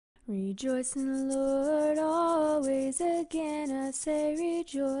Rejoice in the Lord always, again I say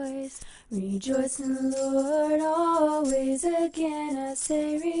rejoice. Rejoice in the Lord always, again I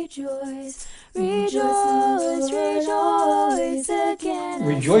say rejoice. Rejoice, rejoice, again.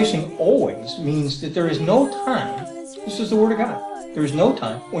 Rejoicing always means that there is no time. This is the Word of God. There is no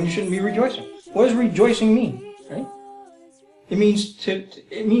time when you shouldn't be rejoicing. What does rejoicing mean? Right? It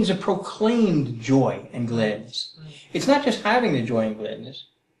means a proclaimed joy and gladness. It's not just having the joy and gladness.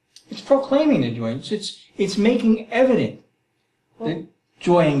 It's proclaiming the joy. It's making evident the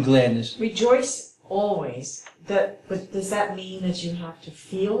joy and gladness. Rejoice always. But does that mean that you have to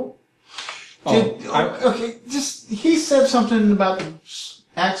feel? He said something about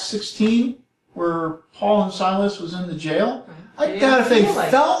Acts 16, where Paul and Silas was in the jail. I doubt if they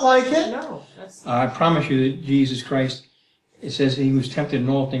felt like it. No. I promise you that Jesus Christ, it says he was tempted in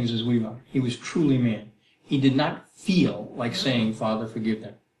all things as we are. He was truly man. He did not feel like saying, Father, forgive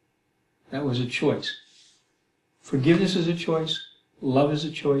them. That was a choice. Forgiveness is a choice. Love is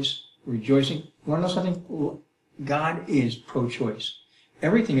a choice. Rejoicing. You want to know something? God is pro-choice.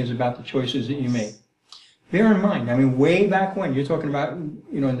 Everything is about the choices that you make. Bear in mind, I mean, way back when, you're talking about, in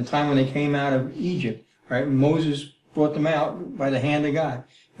the time when they came out of Egypt, right? Moses brought them out by the hand of God.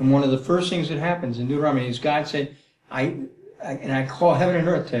 And one of the first things that happens in Deuteronomy is God said, I call heaven and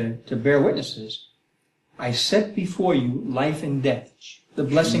earth to bear witnesses. I set before you life and death, the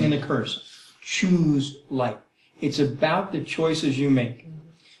blessing and the curse. Choose life. It's about the choices you make.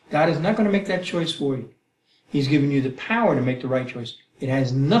 God is not going to make that choice for you. He's given you the power to make the right choice. It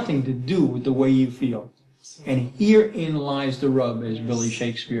has nothing to do with the way you feel. And herein lies the rub, as Billy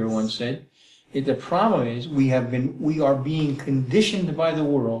Shakespeare once said. The problem is we are being conditioned by the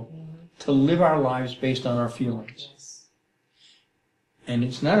world to live our lives based on our feelings. And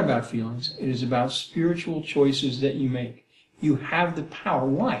it's not about feelings. It is about spiritual choices that you make. You have the power.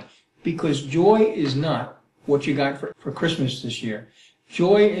 Why? Because joy is not what you got for Christmas this year.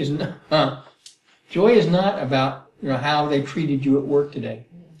 Joy is not about how they treated you at work today.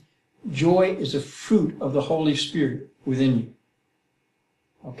 Joy is a fruit of the Holy Spirit within you.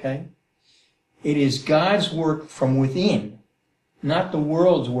 Okay? It is God's work from within, not the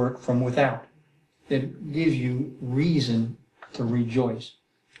world's work from without, that gives you reason to rejoice.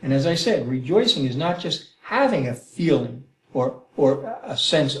 And as I said, rejoicing is not just having a feeling or a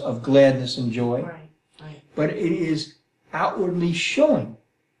sense of gladness and joy, but it is outwardly showing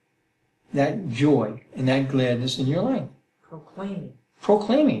that joy and that gladness in your life.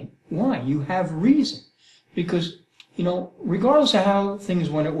 Proclaiming. Why? You have reason. Because, regardless of how things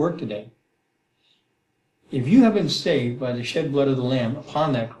went at work today, if you have been saved by the shed blood of the Lamb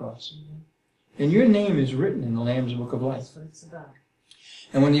upon that cross, then your name is written in the Lamb's Book of Life. That's what it's about.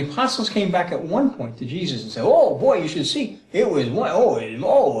 And when the apostles came back at one point to Jesus and said, "Oh boy, you should see, it was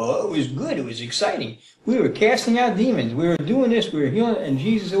good, it was exciting. We were casting out demons, we were doing this, we were healing," and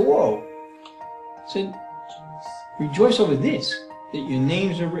Jesus said, "Whoa," said, "Rejoice over this, that your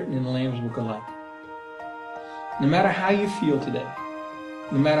names are written in the Lamb's Book of Life." No matter how you feel today,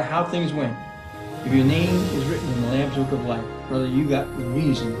 no matter how things went, if your name is written in the Lamb's Book of Life, brother, you got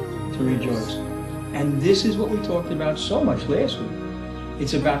reason to rejoice. And this is what we talked about so much last week.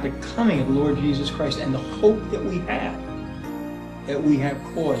 It's about the coming of the Lord Jesus Christ and the hope that we have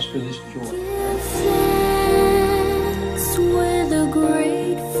cause for this joy. Give thanks with a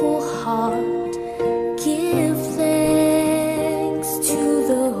grateful heart.